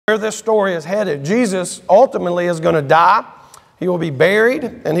Where this story is headed, Jesus ultimately is going to die. He will be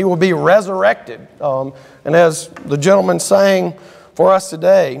buried and he will be resurrected. And as the gentleman sang for us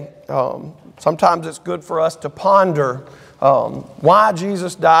today, sometimes it's good for us to ponder why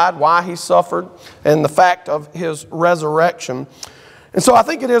Jesus died, why he suffered, and the fact of his resurrection. And so I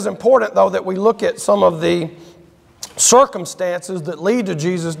think it is important, though, that we look at some of the circumstances that lead to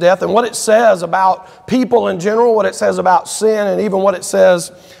Jesus' death and what it says about people in general, what it says about sin, and even what it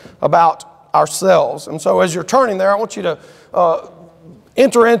says about ourselves. And so as you're turning there, I want you to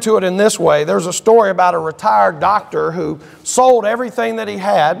enter into it in this way. There's a story about a retired doctor who sold everything that he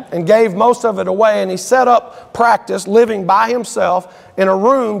had and gave most of it away, and he set up practice living by himself in a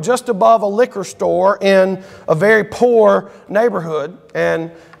room just above a liquor store in a very poor neighborhood.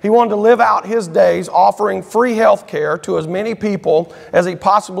 And he wanted to live out his days offering free health care to as many people as he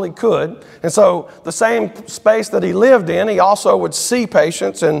possibly could. And so the same space that he lived in, he also would see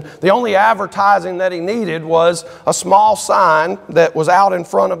patients, and the only advertising that he needed was a small sign that was out in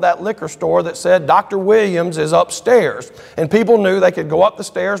front of that liquor store that said, "Dr. Williams is upstairs." And people knew they could go up the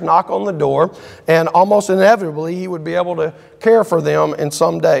stairs, knock on the door, and almost inevitably he would be able to care for them in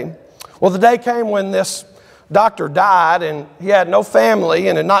some day. Well, the day came when this doctor died, and he had no family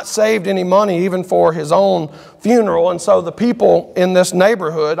and had not saved any money even for his own funeral. And so the people in this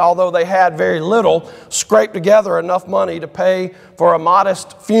neighborhood, although they had very little, scraped together enough money to pay for a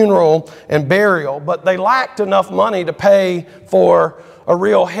modest funeral and burial. But they lacked enough money to pay for a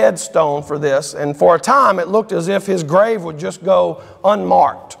real headstone for this. And for a time it looked as if his grave would just go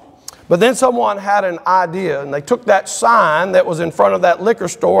unmarked. But then someone had an idea, and they took that sign that was in front of that liquor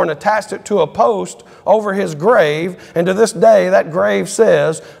store and attached it to a post over his grave. And to this day, that grave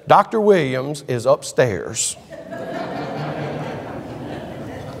says, "Dr. Williams is upstairs."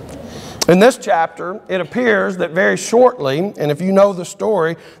 In this chapter, it appears that very shortly, and if you know the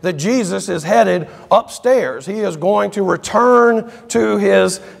story, that Jesus is headed upstairs. He is going to return to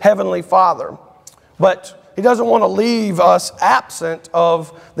his heavenly Father. But he doesn't want to leave us absent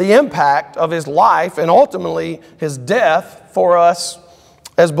of the impact of his life and ultimately his death for us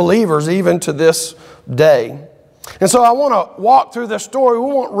as believers even to this day. And so I want to walk through this story.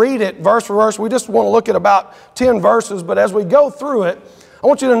 We won't read it verse for verse. We just want to look at about 10 verses. But as we go through it, I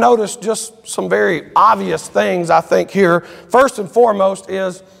want you to notice just some very obvious things, I think, here. First and foremost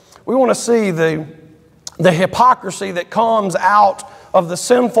is we want to see the hypocrisy that comes out of the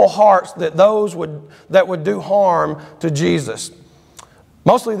sinful hearts that that would do harm to Jesus.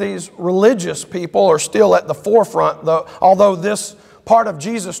 Mostly these religious people are still at the forefront, although this part of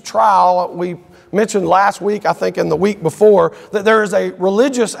Jesus' trial, we mentioned last week, I think, and the week before, that there is a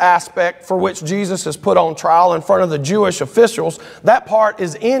religious aspect for which Jesus is put on trial in front of the Jewish officials. That part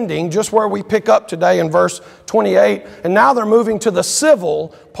is ending just where we pick up today in verse 28. And now they're moving to the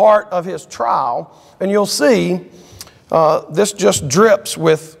civil part of his trial. And you'll see this just drips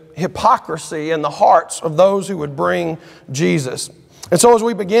with hypocrisy in the hearts of those who would bring Jesus. And so as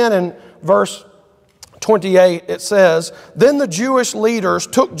we begin in verse 28, it says, "Then the Jewish leaders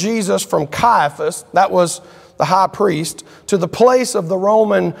took Jesus from Caiaphas," that was the high priest, "to the place of the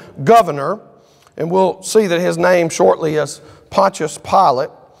Roman governor." And we'll see that his name shortly is Pontius Pilate.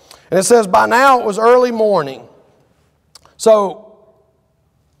 And it says, "By now it was early morning." So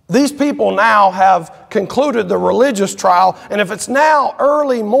these people now have concluded the religious trial. And if it's now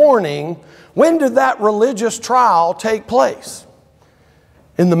early morning, when did that religious trial take place?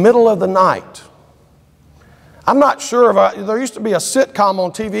 In the middle of the night. I'm not sure there used to be a sitcom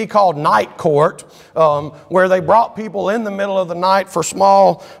on TV called Night Court, where they brought people in the middle of the night for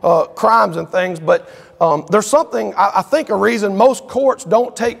small crimes and things. But there's something, I think a reason most courts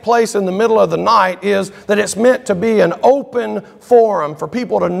don't take place in the middle of the night is that it's meant to be an open forum for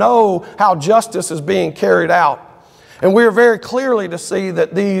people to know how justice is being carried out. And we're very clearly to see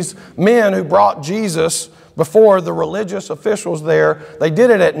that these men who brought Jesus before the religious officials there, they did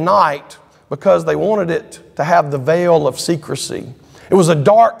it at night because they wanted it to have the veil of secrecy. It was a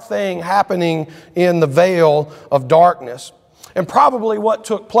dark thing happening in the veil of darkness. And probably what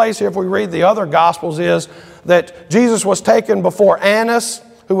took place here, if we read the other Gospels, is that Jesus was taken before Annas,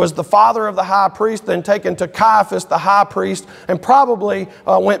 who was the father of the high priest, then taken to Caiaphas, the high priest, and probably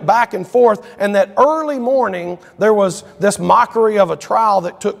went back and forth. And that early morning, there was this mockery of a trial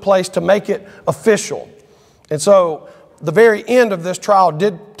that took place to make it official. And so the very end of this trial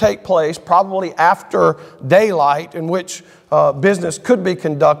did take place, probably after daylight, in which business could be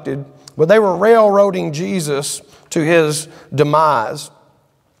conducted. But they were railroading Jesus to his demise.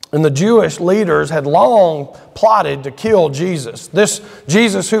 And the Jewish leaders had long plotted to kill Jesus. This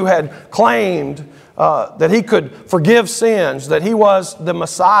Jesus who had claimed could forgive sins, that he was the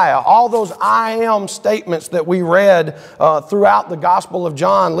Messiah. All those I am statements that we read throughout the Gospel of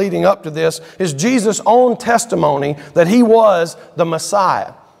John leading up to this is Jesus' own testimony that he was the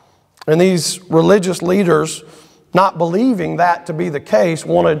Messiah. And these religious leaders, not believing that to be the case,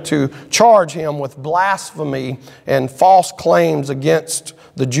 wanted to charge him with blasphemy and false claims against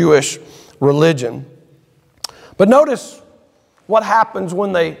the Jewish religion. But notice what happens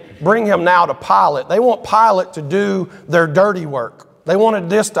when they bring him now to Pilate. They want Pilate to do their dirty work. They wanted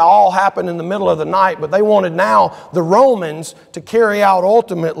this to all happen in the middle of the night, but they wanted now the Romans to carry out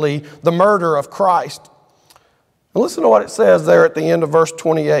ultimately the murder of Christ. And listen to what it says there at the end of verse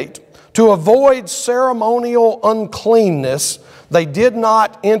 28. To avoid ceremonial uncleanness, they did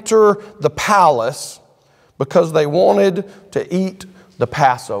not enter the palace because they wanted to eat the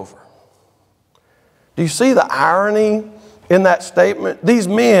Passover. Do you see the irony in that statement? These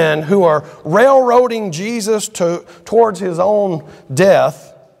men who are railroading Jesus towards his own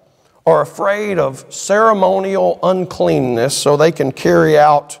death are afraid of ceremonial uncleanness so they can carry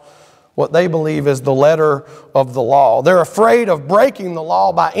out what they believe is the letter of the law. They're afraid of breaking the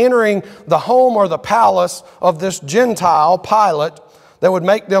law by entering the home or the palace of this Gentile, Pilate, that would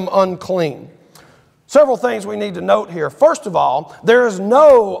make them unclean. Several things we need to note here. First of all, there is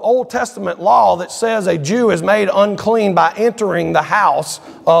no Old Testament law that says a Jew is made unclean by entering the house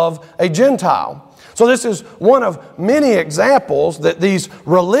of a Gentile. So this is one of many examples that these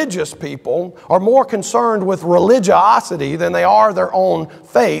religious people are more concerned with religiosity than they are their own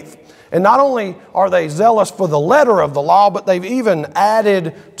faith. And not only are they zealous for the letter of the law, but they've even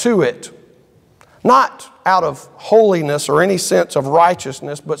added to it. Not out of holiness or any sense of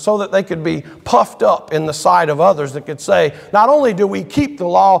righteousness, but so that they could be puffed up in the sight of others that could say, not only do we keep the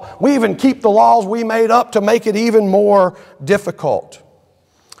law, we even keep the laws we made up to make it even more difficult.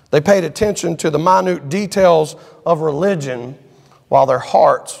 They paid attention to the minute details of religion while their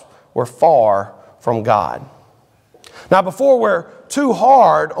hearts were far from God. Now, before we're too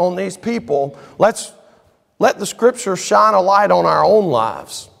hard on these people, let's let the Scripture shine a light on our own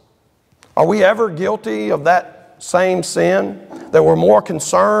lives. Are we ever guilty of that same sin? That we're more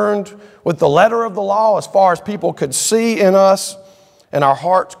concerned with the letter of the law as far as people could see in us, and our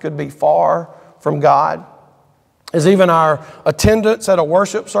hearts could be far from God? Is even our attendance at a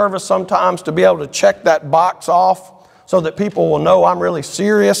worship service sometimes to be able to check that box off so that people will know I'm really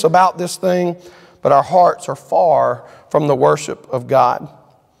serious about this thing, but our hearts are far from the worship of God?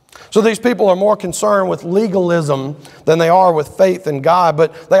 So these people are more concerned with legalism than they are with faith in God.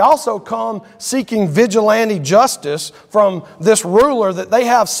 But they also come seeking vigilante justice from this ruler that they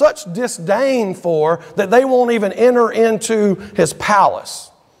have such disdain for that they won't even enter into his palace.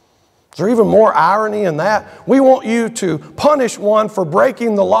 Is there even more irony in that? We want you to punish one for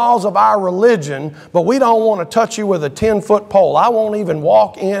breaking the laws of our religion, but we don't want to touch you with a 10-foot pole. I won't even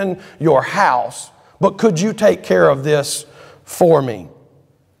walk in your house, but could you take care of this for me?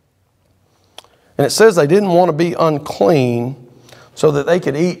 And it says they didn't want to be unclean so that they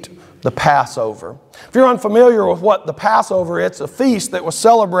could eat the Passover. If you're unfamiliar with what the Passover is, it's a feast that was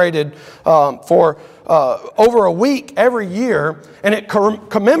celebrated for over a week every year, and it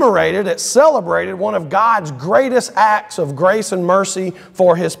it celebrated one of God's greatest acts of grace and mercy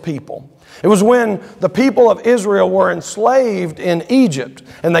for His people. It was when the people of Israel were enslaved in Egypt,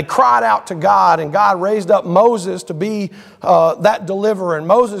 and they cried out to God, and God raised up Moses to be that deliverer. And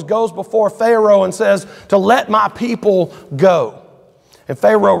Moses goes before Pharaoh and says to let my people go. And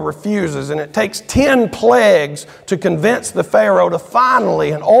Pharaoh refuses, and it takes 10 plagues to convince the Pharaoh to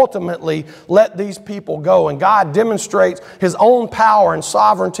finally and ultimately let these people go. And God demonstrates His own power and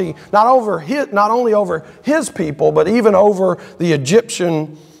sovereignty, not only over His people, but even over the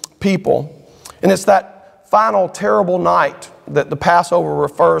Egyptian people. And it's that final terrible night that the Passover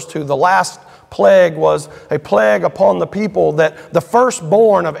refers to. The last plague was a plague upon the people that the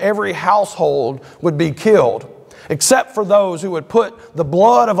firstborn of every household would be killed, except for those who would put the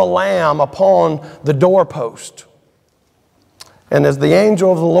blood of a lamb upon the doorpost. And as the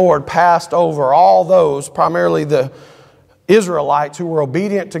angel of the Lord passed over all those, primarily the Israelites who were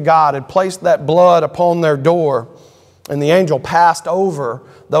obedient to God, had placed that blood upon their door, and the angel passed over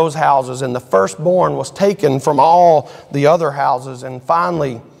those houses, and the firstborn was taken from all the other houses. And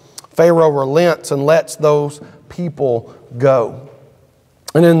finally, Pharaoh relents and lets those people go.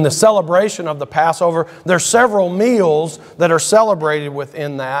 And in the celebration of the Passover, there's several meals that are celebrated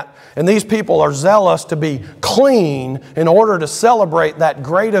within that. And these people are zealous to be clean in order to celebrate that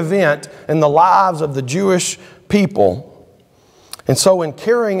great event in the lives of the Jewish people. And so in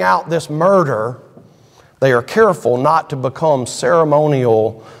carrying out this murder, they are careful not to become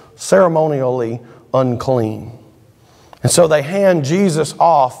ceremonially unclean. And so they hand Jesus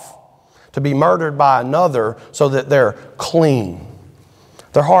off to be murdered by another so that they're clean.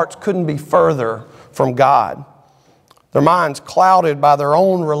 Their hearts couldn't be further from God. Their minds clouded by their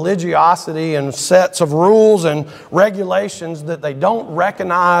own religiosity and sets of rules and regulations that they don't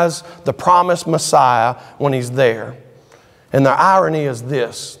recognize the promised Messiah when He's there. And the irony is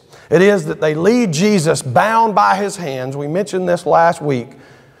this. It is that they lead Jesus bound by His hands. We mentioned this last week.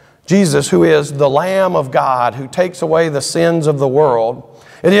 Jesus, who is the Lamb of God, who takes away the sins of the world.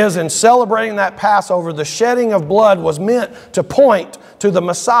 It is in celebrating that Passover, the shedding of blood was meant to point to the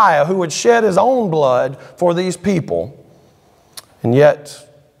Messiah who would shed His own blood for these people. And yet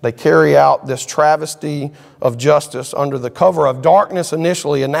they carry out this travesty of justice under the cover of darkness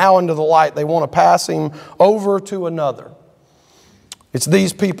initially, and now into the light they want to pass Him over to another. It's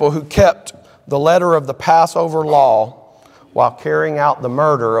these people who kept the letter of the Passover law while carrying out the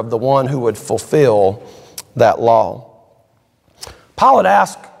murder of the one who would fulfill that law. Pilate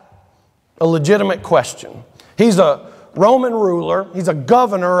asked a legitimate question. He's a Roman ruler. He's a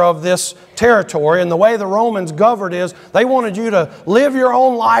governor of this territory. And the way the Romans governed is they wanted you to live your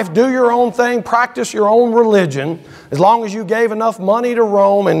own life, do your own thing, practice your own religion. As long as you gave enough money to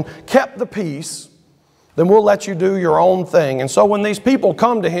Rome and kept the peace, then we'll let you do your own thing. And so when these people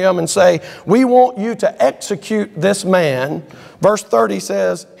come to him and say, we want you to execute this man, verse 30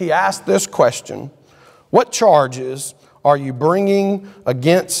 says, he asked this question, what charges are you bringing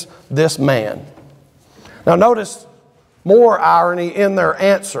against this man? Now notice more irony in their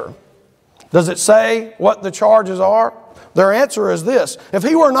answer. Does it say what the charges are? Their answer is this: if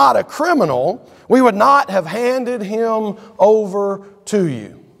he were not a criminal, we would not have handed him over to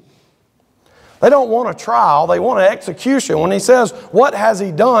you. They don't want a trial, they want an execution. When he says, what has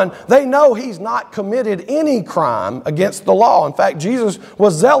he done? They know he's not committed any crime against the law. In fact, Jesus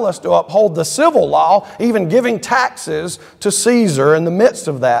was zealous to uphold the civil law, even giving taxes to Caesar in the midst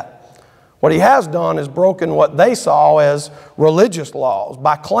of that. What he has done is broken what they saw as religious laws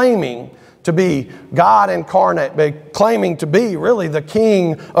by claiming to be God incarnate, by claiming to be really the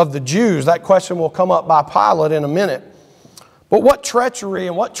King of the Jews. That question will come up by Pilate in a minute. But what treachery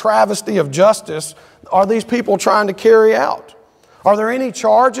and what travesty of justice are these people trying to carry out? Are there any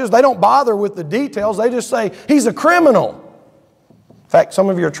charges? They don't bother with the details. They just say, he's a criminal. In fact, some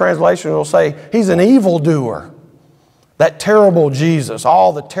of your translations will say, he's an evildoer. That terrible Jesus,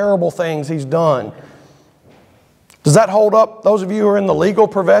 all the terrible things he's done. Does that hold up those of you who are in the legal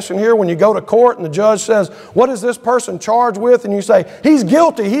profession here? When you go to court and the judge says, what is this person charged with? And you say, he's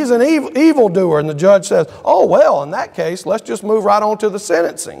guilty, he's an evildoer. And the judge says, oh, well, in that case, let's just move right on to the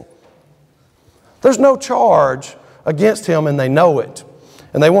sentencing. There's no charge against him, and they know it.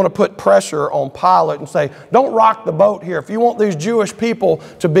 And they want to put pressure on Pilate and say, don't rock the boat here. If you want these Jewish people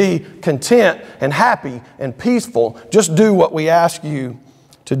to be content and happy and peaceful, just do what we ask you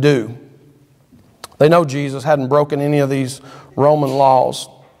to do. They know Jesus hadn't broken any of these Roman laws.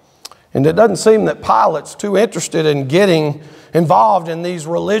 And it doesn't seem that Pilate's too interested in getting involved in these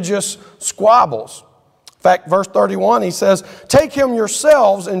religious squabbles. In fact, verse 31, he says, take him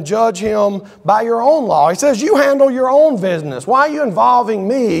yourselves and judge him by your own law. He says, you handle your own business. Why are you involving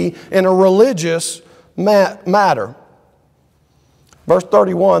me in a religious matter? Verse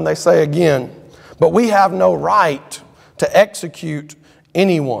 31, they say again, but we have no right to execute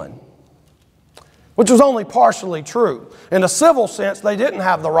anyone. Which was only partially true. In a civil sense, they didn't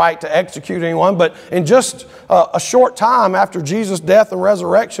have the right to execute anyone, but in just a short time after Jesus' death and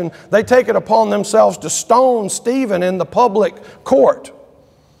resurrection, they take it upon themselves to stone Stephen in the public court.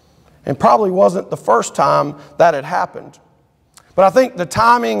 And probably wasn't the first time that had happened. But I think the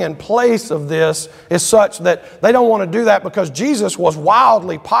timing and place of this is such that they don't want to do that because Jesus was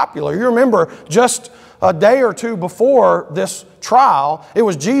wildly popular. You remember just a day or two before this trial, it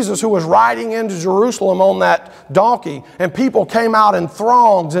was Jesus who was riding into Jerusalem on that donkey, and people came out in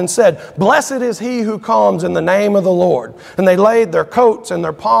throngs and said, blessed is he who comes in the name of the Lord. And they laid their coats and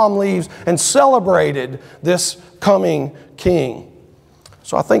their palm leaves and celebrated this coming king.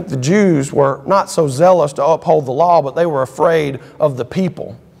 So I think the Jews were not so zealous to uphold the law, but they were afraid of the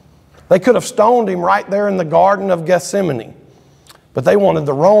people. They could have stoned him right there in the Garden of Gethsemane, but they wanted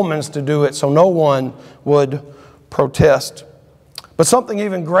the Romans to do it so no one would protest. But something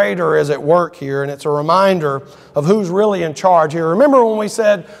even greater is at work here, and it's a reminder of who's really in charge here. Remember when we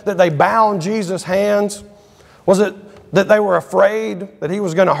said that they bound Jesus' hands? Was it that they were afraid that he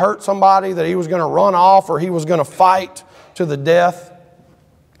was going to hurt somebody, that he was going to run off, or he was going to fight to the death?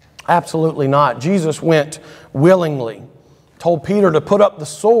 Absolutely not. Jesus went willingly told Peter to put up the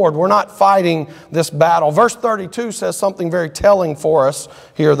sword. We're not fighting this battle. Verse 32 says something very telling for us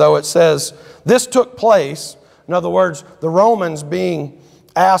here, though. It says, this took place, in other words, the Romans being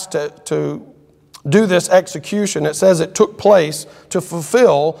asked to do this execution. It says it took place to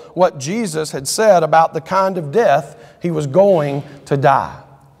fulfill what Jesus had said about the kind of death he was going to die.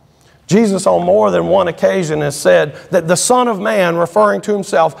 Jesus on more than one occasion has said that the Son of Man, referring to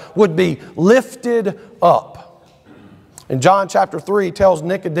himself, would be lifted up. In John chapter 3, he tells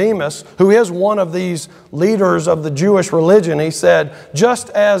Nicodemus, who is one of these leaders of the Jewish religion, he said, just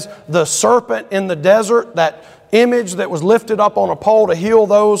as the serpent in the desert, that image that was lifted up on a pole to heal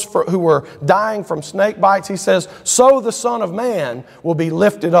those who were dying from snake bites, he says, so the Son of Man will be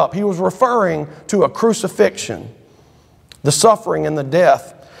lifted up. He was referring to a crucifixion, the suffering and the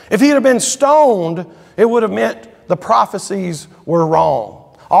death. If he had been stoned, it would have meant the prophecies were wrong.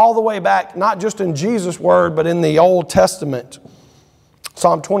 All the way back, not just in Jesus' word, but in the Old Testament.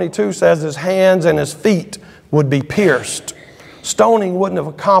 Psalm 22 says his hands and his feet would be pierced. Stoning wouldn't have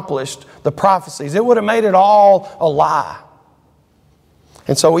accomplished the prophecies. It would have made it all a lie.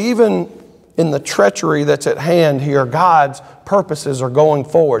 And so even in the treachery that's at hand here, God's purposes are going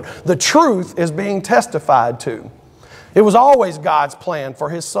forward. The truth is being testified to. It was always God's plan for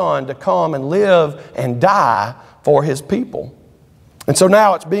His Son to come and live and die for His people. And so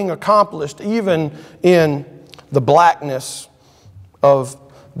now it's being accomplished even in the blackness of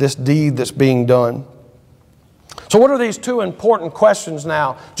this deed that's being done. So what are these two important questions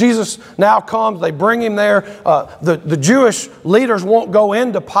now? Jesus now comes, they bring Him there. The Jewish leaders won't go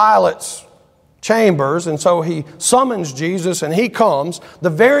into Pilate's chambers, and so he summons Jesus and He comes. The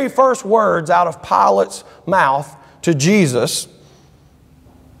very first words out of Pilate's mouth to Jesus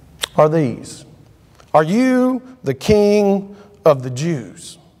are these: are you the King of the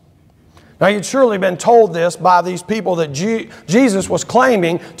Jews? Now you'd surely been told this by these people that Jesus was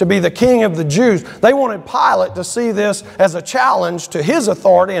claiming to be the King of the Jews. They wanted Pilate to see this as a challenge to his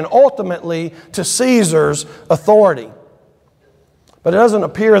authority and ultimately to Caesar's authority. But it doesn't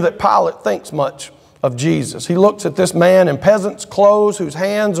appear that Pilate thinks much of Jesus. He looks at this man in peasant's clothes whose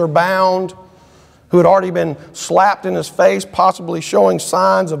hands are bound, who had already been slapped in his face, possibly showing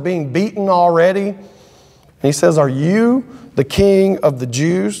signs of being beaten already. And he says, are you the King of the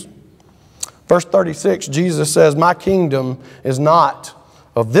Jews? Verse 36, Jesus says, my kingdom is not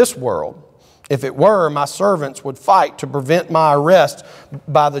of this world. If it were, my servants would fight to prevent my arrest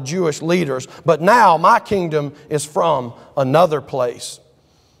by the Jewish leaders. But now my kingdom is from another place.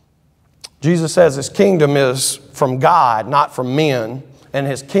 Jesus says His kingdom is from God, not from men. And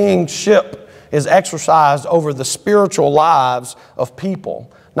His kingship is exercised over the spiritual lives of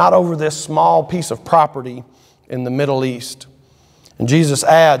people, not over this small piece of property in the Middle East. And Jesus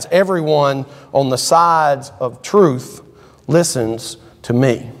adds, everyone on the sides of truth listens to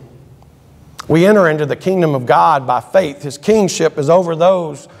me. We enter into the kingdom of God by faith. His kingship is over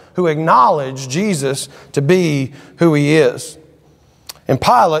those who acknowledge Jesus to be who He is. And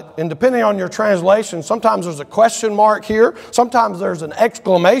Pilate, and depending on your translation, sometimes there's a question mark here, sometimes there's an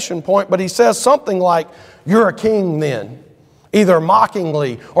exclamation point, but he says something like, you're a king then, either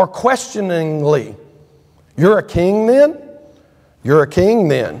mockingly or questioningly. You're a king then? You're a king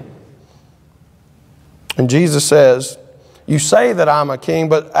then. And Jesus says, you say that I'm a king,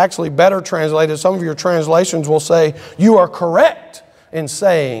 but actually better translated, some of your translations will say, you are correct in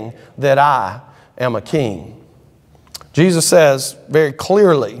saying that I am a king. Jesus says very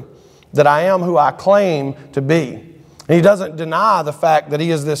clearly that I am who I claim to be. And He doesn't deny the fact that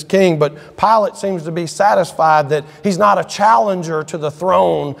He is this king, but Pilate seems to be satisfied that he's not a challenger to the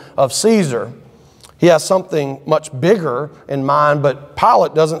throne of Caesar. He has something much bigger in mind, but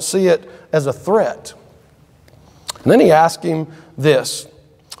Pilate doesn't see it as a threat. And then he asks him this.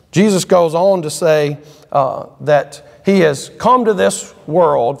 Jesus goes on to say that He has come to this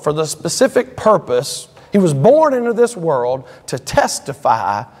world for the specific purpose. He was born into this world to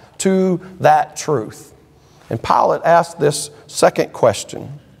testify to that truth. And Pilate asked this second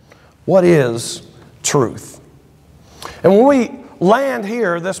question: what is truth? And when we land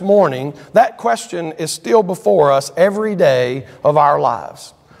here this morning, that question is still before us every day of our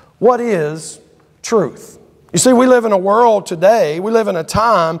lives. What is truth? You see, we live in a world today, we live in a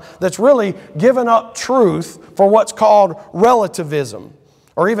time that's really given up truth for what's called relativism,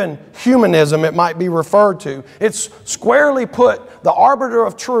 or even humanism it might be referred to. It's squarely put the arbiter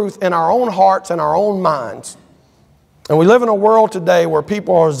of truth in our own hearts and our own minds. And we live in a world today where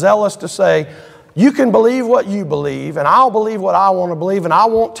people are zealous to say, you can believe what you believe, and I'll believe what I want to believe, and I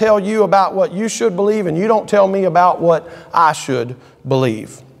won't tell you about what you should believe, and you don't tell me about what I should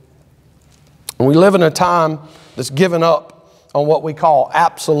believe. And we live in a time that's given up on what we call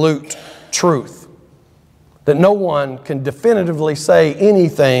absolute truth. That no one can definitively say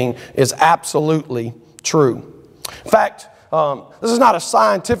anything is absolutely true. In fact, this is not a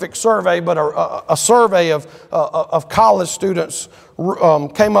scientific survey, but a survey of college students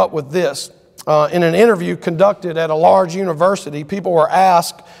came up with this. In an interview conducted at a large university, people were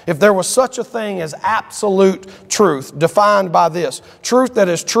asked if there was such a thing as absolute truth, defined by this: truth that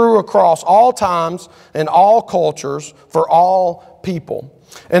is true across all times and all cultures for all people.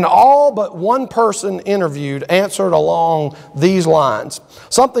 And all but one person interviewed answered along these lines.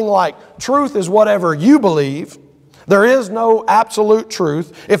 Something like, truth is whatever you believe. There is no absolute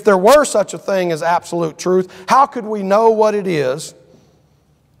truth. If there were such a thing as absolute truth, how could we know what it is?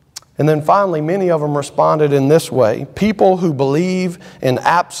 And then finally, many of them responded in this way: people who believe in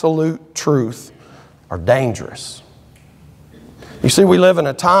absolute truth are dangerous. You see, we live in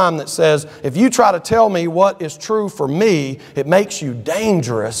a time that says, if you try to tell me what is true for me, it makes you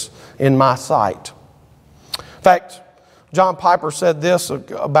dangerous in my sight. In fact, John Piper said this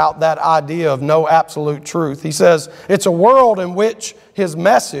about that idea of no absolute truth. He says, it's a world in which his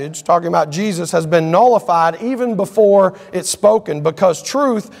message, talking about Jesus, has been nullified even before it's spoken, because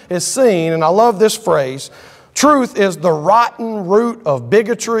truth is seen, and I love this phrase, truth is the rotten root of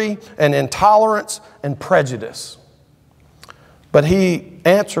bigotry and intolerance and prejudice. But he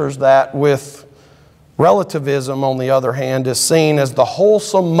answers that with relativism, on the other hand, is seen as the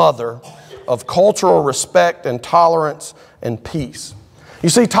wholesome mother of cultural respect and tolerance and peace. You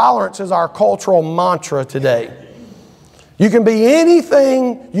see, tolerance is our cultural mantra today. You can be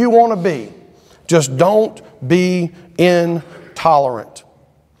anything you want to be, just don't be intolerant.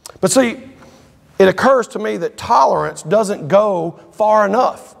 But see, it occurs to me that tolerance doesn't go far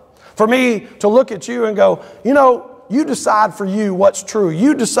enough for me to look at you and go, you know, you decide for you what's true.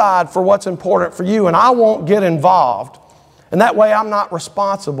 You decide for what's important for you, and I won't get involved. And that way I'm not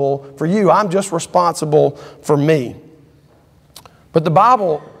responsible for you. I'm just responsible for me. But the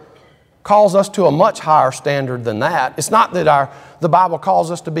Bible calls us to a much higher standard than that. It's not that the Bible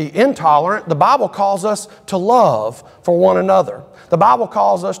calls us to be intolerant. The Bible calls us to love for one another. The Bible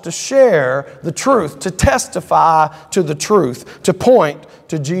calls us to share the truth, to testify to the truth, to point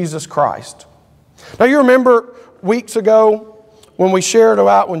to Jesus Christ. Now you remember weeks ago when we shared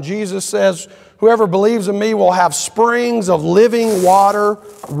about when Jesus says, whoever believes in me will have springs of living water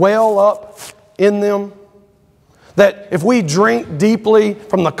well up in them. That if we drink deeply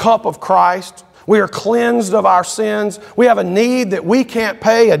from the cup of Christ, we are cleansed of our sins. We have a need that we can't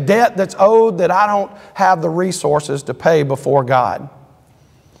pay, a debt that's owed that I don't have the resources to pay before God.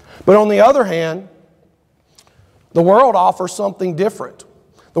 But on the other hand, the world offers something different.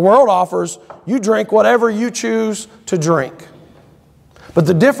 The world offers, you drink whatever you choose to drink. But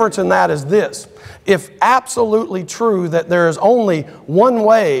the difference in that is this: if absolutely true that there is only one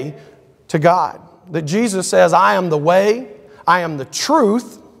way to God, that Jesus says, I am the way, I am the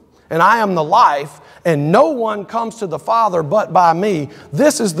truth, and I am the life, and no one comes to the Father but by me,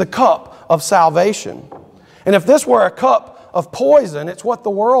 this is the cup of salvation. And if this were a cup of poison, it's what the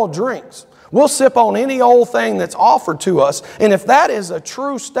world drinks. We'll sip on any old thing that's offered to us. And if that is a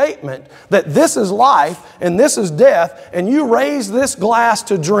true statement, that this is life and this is death, and you raise this glass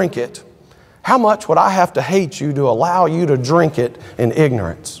to drink it, how much would I have to hate you to allow you to drink it in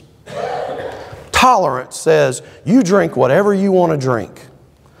ignorance? Tolerance says you drink whatever you want to drink.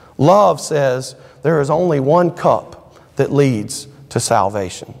 Love says there is only one cup that leads to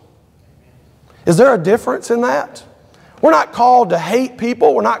salvation. Is there a difference in that? We're not called to hate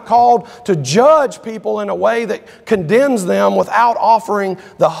people. We're not called to judge people in a way that condemns them without offering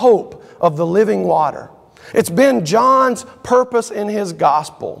the hope of the living water. It's been John's purpose in his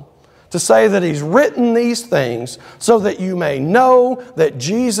gospel to say that he's written these things so that you may know that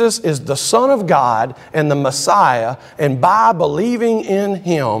Jesus is the Son of God and the Messiah, and by believing in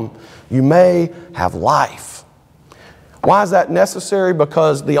him, you may have life. Why is that necessary?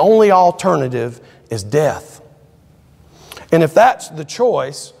 Because the only alternative is death. And if that's the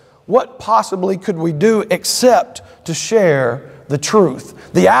choice, what possibly could we do except to share the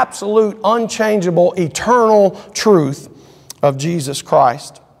truth, the absolute, unchangeable, eternal truth of Jesus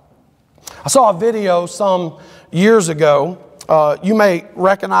Christ? I saw a video some years ago. You may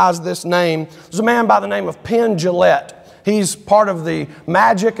recognize this name. There's a man by the name of Penn Jillette. He's part of the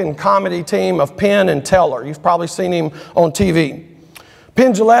magic and comedy team of Penn and Teller. You've probably seen him on TV.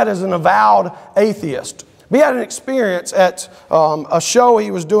 Penn Jillette is an avowed atheist. He had an experience at a show he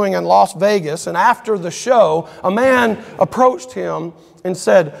was doing in Las Vegas, and after the show, a man approached him and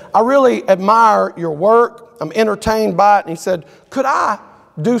said, I really admire your work. I'm entertained by it. And he said, could I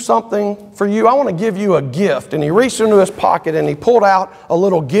do something for you? I want to give you a gift. And he reached into his pocket and he pulled out a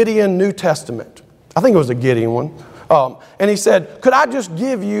little Gideon New Testament. I think it was a Gideon one. And he said, could I just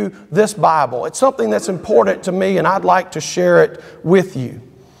give you this Bible? It's something that's important to me and I'd like to share it with you.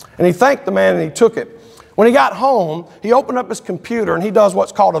 And he thanked the man and he took it. When he got home, he opened up his computer and he does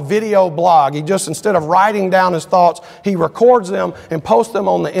what's called a video blog. He just, instead of writing down his thoughts, he records them and posts them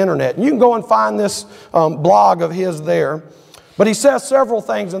on the internet. And you can go and find this blog of his there. But he says several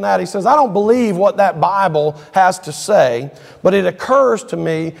things in that. He says, I don't believe what that Bible has to say, but it occurs to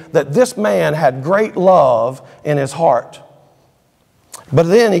me that this man had great love in his heart. But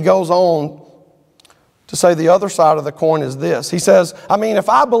then he goes on to say the other side of the coin is this. He says, I mean, if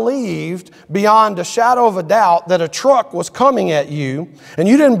I believed beyond a shadow of a doubt that a truck was coming at you, and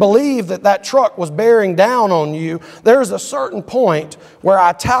you didn't believe that that truck was bearing down on you, there's a certain point where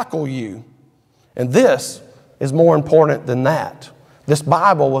I tackle you. And this is more important than that. This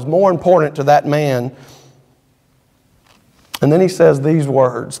Bible was more important to that man. And then he says these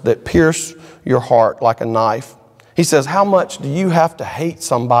words that pierce your heart like a knife. He says, how much do you have to hate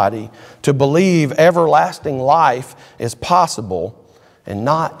somebody to believe everlasting life is possible and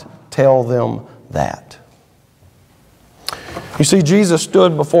not tell them that? You see, Jesus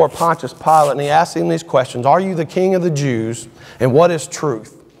stood before Pontius Pilate and he asked him these questions. Are you the King of the Jews? And what is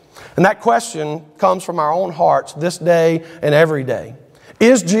truth? And that question comes from our own hearts this day and every day.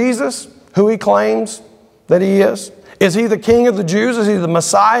 Is Jesus who he claims that he is? Is he the King of the Jews? Is he the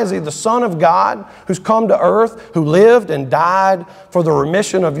Messiah? Is he the Son of God who's come to earth, who lived and died for the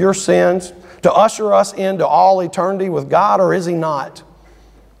remission of your sins, to usher us into all eternity with God, or is he not?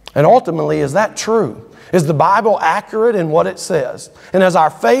 And ultimately, is that true? Is the Bible accurate in what it says? And is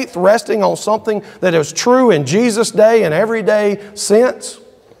our faith resting on something that is true in Jesus' day and every day since?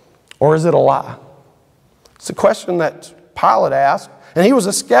 Or is it a lie? It's a question that Pilate asked, and he was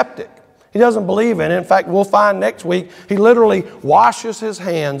a skeptic. He doesn't believe in it. In fact, we'll find next week, he literally washes his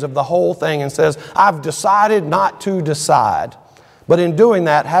hands of the whole thing and says, I've decided not to decide. But in doing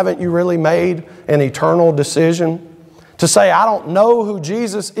that, haven't you really made an eternal decision? To say, I don't know who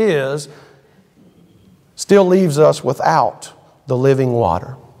Jesus is, still leaves us without the living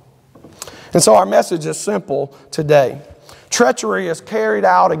water. And so our message is simple today. Treachery is carried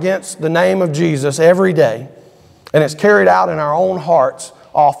out against the name of Jesus every day. And it's carried out in our own hearts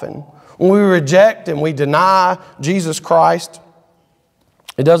often. When we reject and we deny Jesus Christ,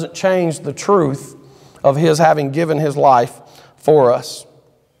 it doesn't change the truth of His having given His life for us.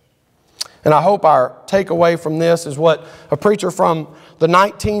 And I hope our takeaway from this is what a preacher from the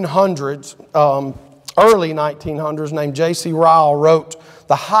 1900s, early 1900s, named J.C. Ryle wrote,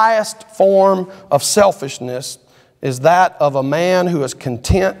 the highest form of selfishness is that of a man who is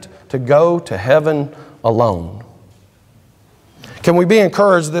content to go to heaven alone. Can we be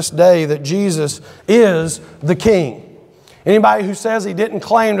encouraged this day that Jesus is the King? Anybody who says he didn't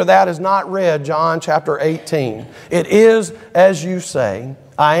claim to that has not read John chapter 18. It is as you say,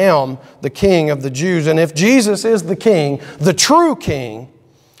 I am the King of the Jews. And if Jesus is the King, the true King,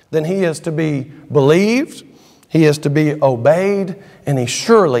 then He is to be believed, He is to be obeyed, and He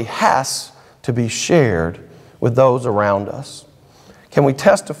surely has to be shared with those around us. Can we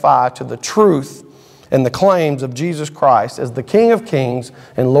testify to the truth and the claims of Jesus Christ as the King of Kings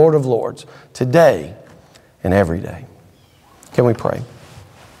and Lord of Lords today and every day? Can we pray?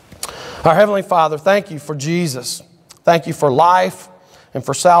 Our Heavenly Father, thank You for Jesus. Thank You for life and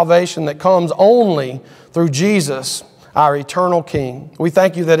for salvation that comes only through Jesus, our eternal King. We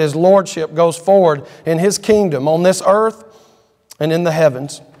thank You that His Lordship goes forward in His kingdom on this earth and in the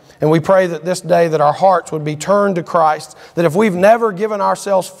heavens. And we pray that this day that our hearts would be turned to Christ, that if we've never given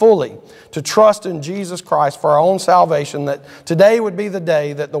ourselves fully to trust in Jesus Christ for our own salvation, that today would be the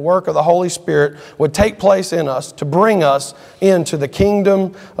day that the work of the Holy Spirit would take place in us to bring us into the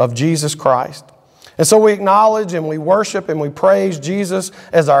kingdom of Jesus Christ. And so we acknowledge and we worship and we praise Jesus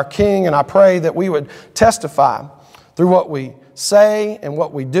as our King, and I pray that we would testify through what we say and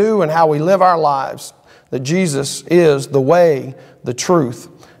what we do and how we live our lives that Jesus is the way, the truth,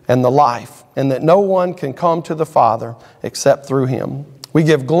 and the life, and that no one can come to the Father except through Him. We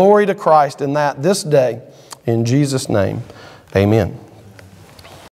give glory to Christ in that this day. In Jesus' name, amen.